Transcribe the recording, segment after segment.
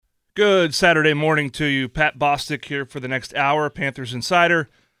Good Saturday morning to you. Pat Bostic here for the next hour, Panthers Insider.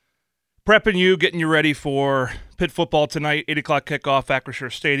 Prepping you, getting you ready for Pitt football tonight. 8 o'clock kickoff, Acrisure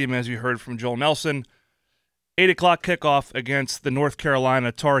Stadium, as you heard from Joel Nelson. 8 o'clock kickoff against the North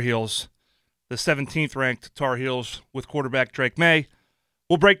Carolina Tar Heels, the 17th-ranked Tar Heels with quarterback Drake May.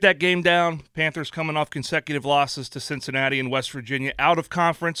 We'll break that game down. Panthers coming off consecutive losses to Cincinnati and West Virginia out of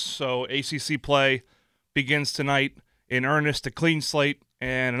conference, so ACC play begins tonight in earnest, a clean slate,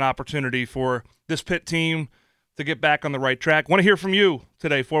 and an opportunity for this Pitt team to get back on the right track. Want to hear from you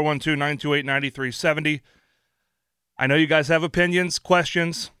today, 412-928-9370. I know you guys have opinions,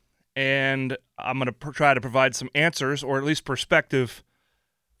 questions, and I'm going to try to provide some answers, or at least perspective,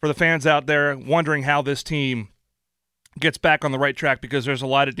 for the fans out there wondering how this team gets back on the right track, because there's a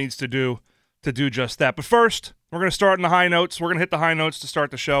lot it needs to do just that. But first, we're going to start in the high notes. We're going to hit the high notes to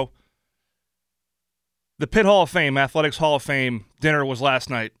start the show. The Pitt Hall of Fame, Athletics Hall of Fame dinner was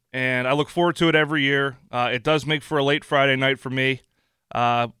last night, and I look forward to it every year. It does make for a late Friday night for me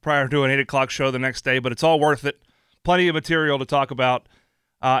prior to an 8 o'clock show the next day, but it's all worth it. Plenty of material to talk about,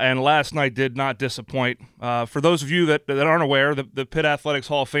 and last night did not disappoint. For those of you that aren't aware, the Pitt Athletics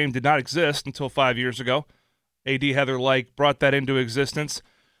Hall of Fame did not exist until 5 years ago. A.D. Heather Lyke brought that into existence,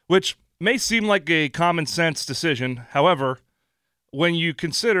 which may seem like a common sense decision. However, when you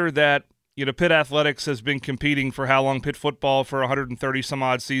consider that Pitt Athletics has been competing for how long? Pitt football for 130 some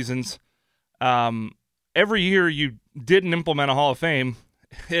odd seasons. Every year you didn't implement a Hall of Fame,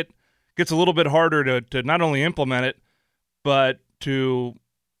 it gets a little bit harder to not only implement it, but to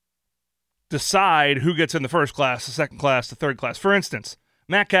decide who gets in the first class, the second class, the third class. For instance,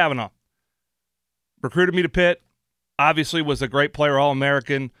 Matt Cavanaugh recruited me to Pitt, obviously was a great player,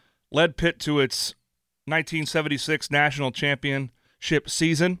 All-American, led Pitt to its 1976 national championship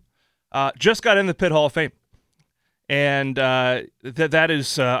season. Just got in the Pitt Hall of Fame. And that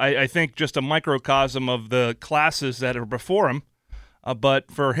is, I think, just a microcosm of the classes that are before him.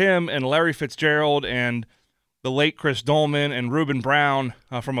 But for him and Larry Fitzgerald and the late Chris Dolman and Reuben Brown,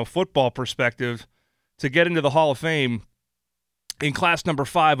 from a football perspective, to get into the Hall of Fame in class number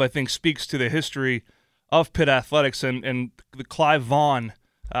 5, I think speaks to the history of Pitt athletics and the Clive Vaughn,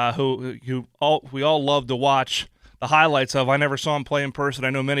 who we all love to watch the highlights of. I never saw him play in person.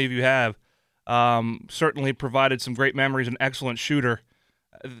 I know many of you have. Certainly provided some great memories, an excellent shooter.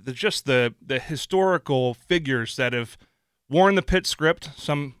 Just the historical figures that have worn the Pitt script,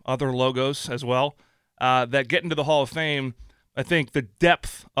 some other logos as well, that get into the Hall of Fame. I think the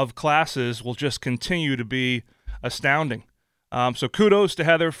depth of classes will just continue to be astounding. So kudos to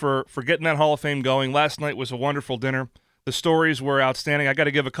Heather for getting that Hall of Fame going. Last night was a wonderful dinner. The stories were outstanding. I got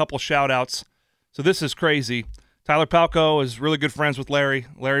to give a couple shout-outs. So this is crazy. Tyler Palco is really good friends with Larry.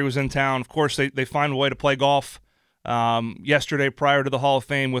 Larry was in town. Of course, they find a way to play golf. Yesterday, prior to the Hall of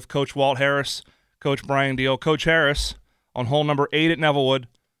Fame, with Coach Walt Harris, Coach Brian Deal. Coach Harris, on hole number 8 at Nevillewood,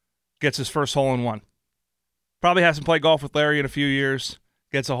 gets his first hole-in-one. Probably hasn't played golf with Larry in a few years,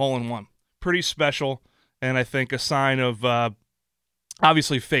 gets a hole-in-one. Pretty special, and I think a sign of,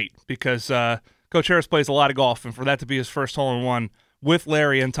 obviously, fate, because Coach Harris plays a lot of golf, and for that to be his first hole-in-one with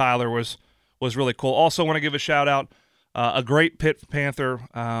Larry and Tyler was really cool. Also want to give a shout-out, a great Pitt Panther,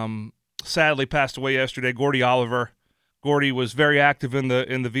 sadly passed away yesterday, Gordy Oliver. Gordy was very active in the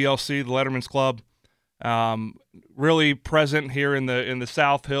VLC, the Letterman's Club, really present here in the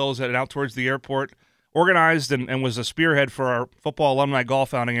South Hills and out towards the airport, organized and was a spearhead for our football alumni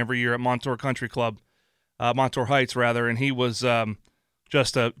golf outing every year at Montour Country Club, Montour Heights, rather, and he was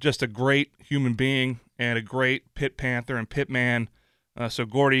just a great human being and a great Pitt Panther and Pitt man. So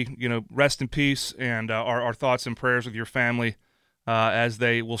Gordy, rest in peace, and our thoughts and prayers with your family, as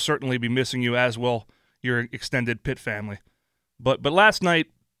they will certainly be missing you, as will your extended Pitt family. But last night,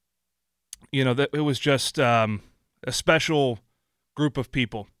 it was just a special group of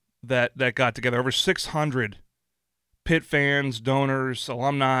people that got together. Over 600 Pitt fans, donors,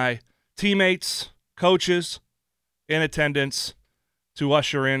 alumni, teammates, coaches in attendance to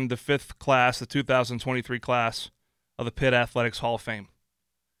usher in the 5th class, the 2023 class of the Pitt Athletics Hall of Fame.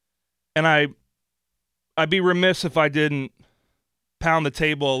 And I'd be remiss if I didn't pound the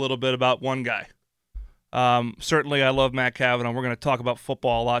table a little bit about one guy. Certainly I love Matt Cavanaugh. We're going to talk about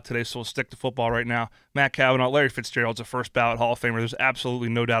football a lot today, so we'll stick to football right now. Matt Cavanaugh, Larry Fitzgerald's a first ballot Hall of Famer. There's absolutely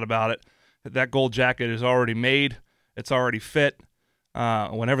no doubt about it. That gold jacket is already made. It's already fit.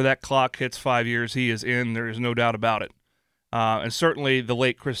 Whenever that clock hits 5 years, he is in. There is no doubt about it. And certainly the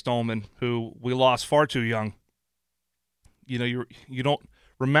late Chris Dolman, who we lost far too young. You don't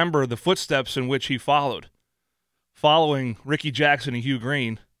remember the footsteps in which he followed. Following Ricky Jackson and Hugh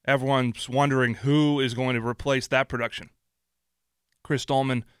Green, everyone's wondering who is going to replace that production. Chris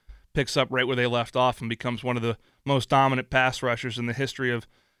Dolman picks up right where they left off and becomes one of the most dominant pass rushers in the history of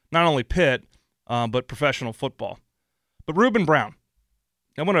not only Pitt, but professional football. But Ruben Brown,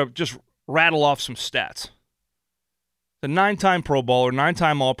 I'm going to just rattle off some stats. The 9-time Pro Bowler,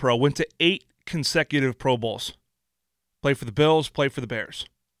 9-time All-Pro, went to 8 consecutive Pro Bowls. Played for the Bills, played for the Bears.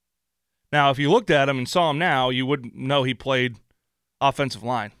 Now, if you looked at him and saw him now, you wouldn't know he played offensive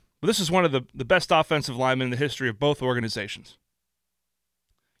line. But this is one of the best offensive linemen in the history of both organizations.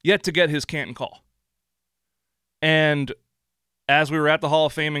 Yet to get his Canton call. And as we were at the Hall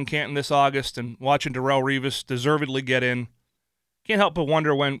of Fame in Canton this August and watching Darrelle Revis deservedly get in, can't help but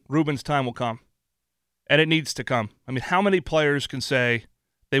wonder when Ruben's time will come. And it needs to come. I mean, how many players can say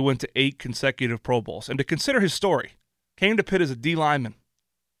they went to 8 consecutive Pro Bowls? And to consider his story, came to Pitt as a D lineman.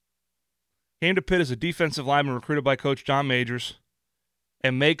 Came to Pitt as a defensive lineman recruited by Coach John Majors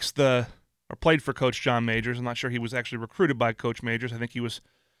and played for Coach John Majors. I'm not sure he was actually recruited by Coach Majors. I think he was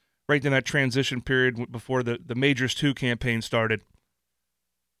right in that transition period before the Majors 2 campaign started.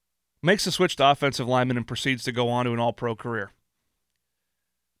 Makes the switch to offensive lineman and proceeds to go on to an all-pro career.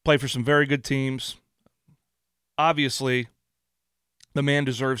 Played for some very good teams. Obviously, the man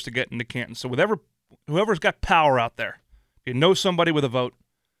deserves to get into Canton. So whoever's got power out there, if you know somebody with a vote,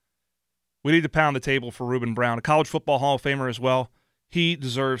 we need to pound the table for Ruben Brown, a college football Hall of Famer as well. He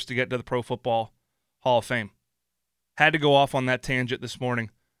deserves to get to the Pro Football Hall of Fame. Had to go off on that tangent this morning.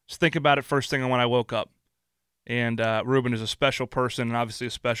 Just think about it first thing when I woke up. And Ruben is a special person and obviously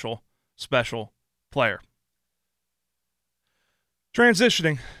a special, special player.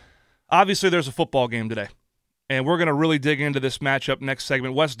 Transitioning, obviously there's a football game today. And we're going to really dig into this matchup next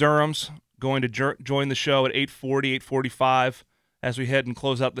segment. Wes Durham's going to join the show at 8:40, 8:45 as we head and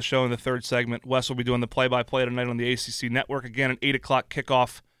close out the show in the third segment. Wes will be doing the play-by-play tonight on the ACC Network. Again, an 8 o'clock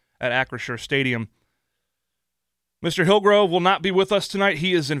kickoff at Acrisure Stadium. Mr. Hillgrove will not be with us tonight.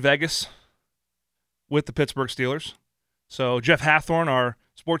 He is in Vegas with the Pittsburgh Steelers. So Jeff Hathorn, our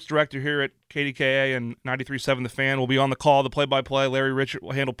sports director here at KDKA and 93.7 The Fan, will be on the call, the play-by-play. Larry Richard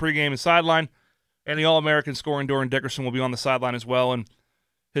will handle pregame and sideline. And the All-American scoring Doran Dickerson will be on the sideline as well. And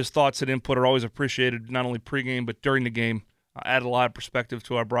his thoughts and input are always appreciated, not only pregame but during the game. Add a lot of perspective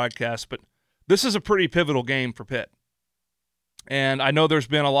to our broadcast. But this is a pretty pivotal game for Pitt. And I know there's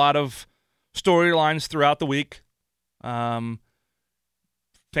been a lot of storylines throughout the week. Fans,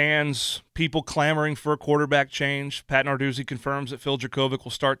 people clamoring for a quarterback change. Pat Narduzzi confirms that Phil Jurkovec will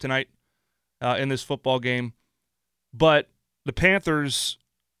start tonight in this football game. But the Panthers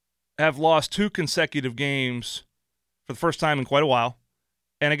have lost 2 consecutive games for the first time in quite a while,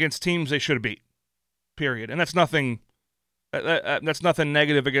 and against teams they should have beat, period. And that's nothing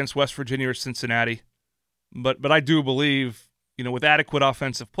negative against West Virginia or Cincinnati. But I do believe, with adequate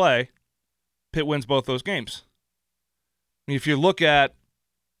offensive play, Pitt wins both those games. I mean, if you look at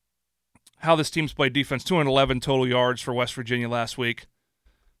how this team's played defense, 211 total yards for West Virginia last week.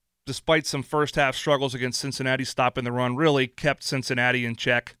 Despite some first-half struggles against Cincinnati stopping the run, really kept Cincinnati in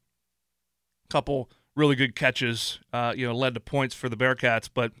check. Couple really good catches, led to points for the Bearcats.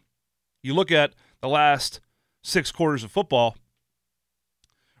 But you look at the last 6 quarters of football,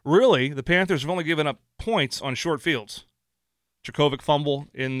 really, the Panthers have only given up points on short fields. Jurkovec fumble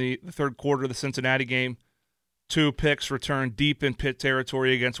in the third quarter of the Cincinnati game. 2 picks returned deep in Pitt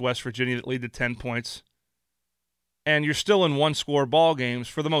territory against West Virginia that lead to 10 points. And you're still in one-score ball games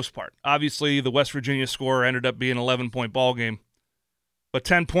for the most part. Obviously, the West Virginia score ended up being an 11-point ball game. But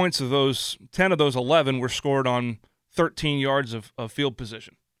 10 of those 11 were scored on 13 yards of field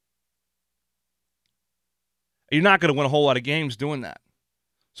position. You're not going to win a whole lot of games doing that.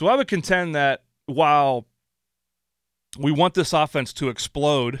 So I would contend that while we want this offense to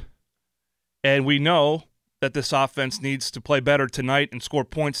explode, and we know that this offense needs to play better tonight and score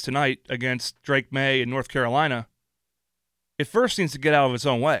points tonight against Drake May in North Carolina, it first needs to get out of its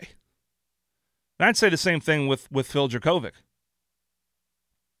own way. And I'd say the same thing with Phil Jurkovec.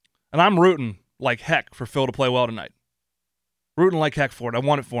 And I'm rooting like heck for Phil to play well tonight. Rooting like heck for it. I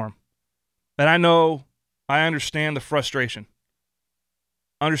want it for him. And I understand the frustration.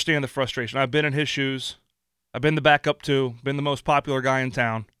 I've been in his shoes. I've been the backup too. Been the most popular guy in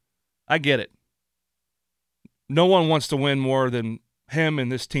town. I get it. No one wants to win more than him and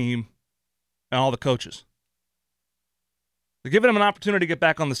this team and all the coaches. They're giving him an opportunity to get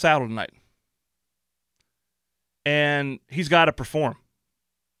back on the saddle tonight. And he's got to perform.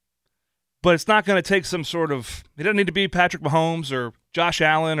 But it's not going to take some sort of – he doesn't need to be Patrick Mahomes or Josh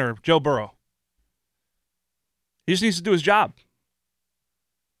Allen or Joe Burrow. He just needs to do his job.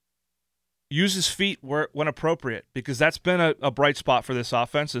 Use his feet when appropriate, because that's been a bright spot for this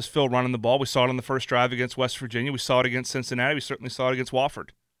offense is Phil running the ball. We saw it on the first drive against West Virginia. We saw it against Cincinnati. We certainly saw it against Wofford.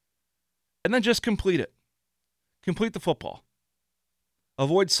 and then just complete it. Complete the football.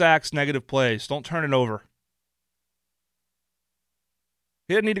 Avoid sacks, negative plays. Don't turn it over.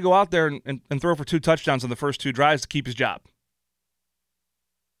 He didn't need to go out there and throw for 2 touchdowns on the first 2 drives to keep his job.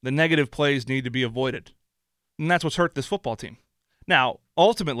 The negative plays need to be avoided. And that's what's hurt this football team. Now,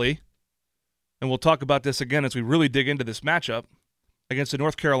 ultimately, and we'll talk about this again as we really dig into this matchup, against the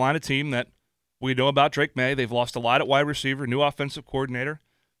North Carolina team that we know about Drake May. They've lost a lot at wide receiver, new offensive coordinator.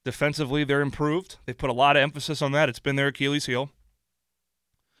 Defensively, they're improved. They've put a lot of emphasis on that. It's been their Achilles heel.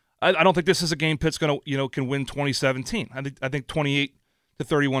 I don't think this is a game Pitt's going to, can win 2017. I think 28 to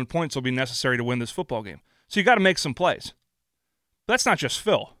 31 points will be necessary to win this football game. So you got to make some plays. But that's not just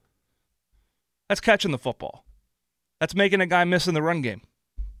Phil. That's catching the football. That's making a guy miss in the run game.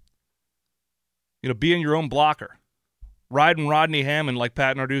 Being your own blocker. Riding Rodney Hammond, like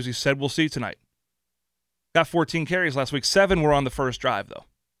Pat Narduzzi said, we'll see tonight. Got 14 carries last week. 7 were on the first drive, though.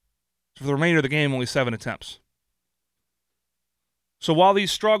 So for the remainder of the game, only 7 attempts. So while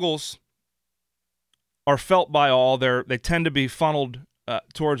these struggles are felt by all, they tend to be funneled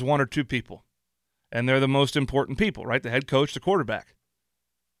towards 1 or 2 people. And they're the most important people, right? The head coach, the quarterback.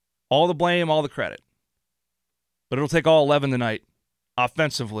 All the blame, all the credit. But it'll take all 11 tonight,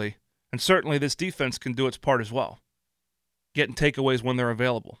 offensively. And certainly this defense can do its part as well. Getting takeaways when they're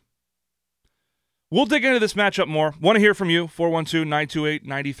available. We'll dig into this matchup more. Want to hear from you,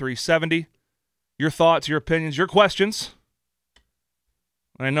 412-928-9370. Your thoughts, your opinions, your questions.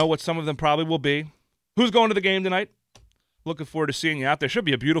 And I know what some of them probably will be. Who's going to the game tonight? Looking forward to seeing you out there. Should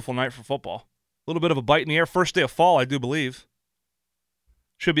be a beautiful night for football. A little bit of a bite in the air. First day of fall, I do believe.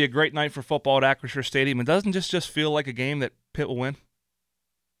 Should be a great night for football at Acrisure Stadium. And doesn't this just feel like a game that Pitt will win?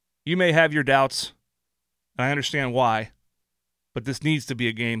 You may have your doubts, and I understand why, but this needs to be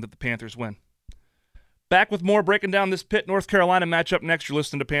a game that the Panthers win. Back with more, breaking down this Pitt, North Carolina matchup next. You're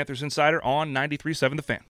listening to Panthers Insider on 93.7 The Fan.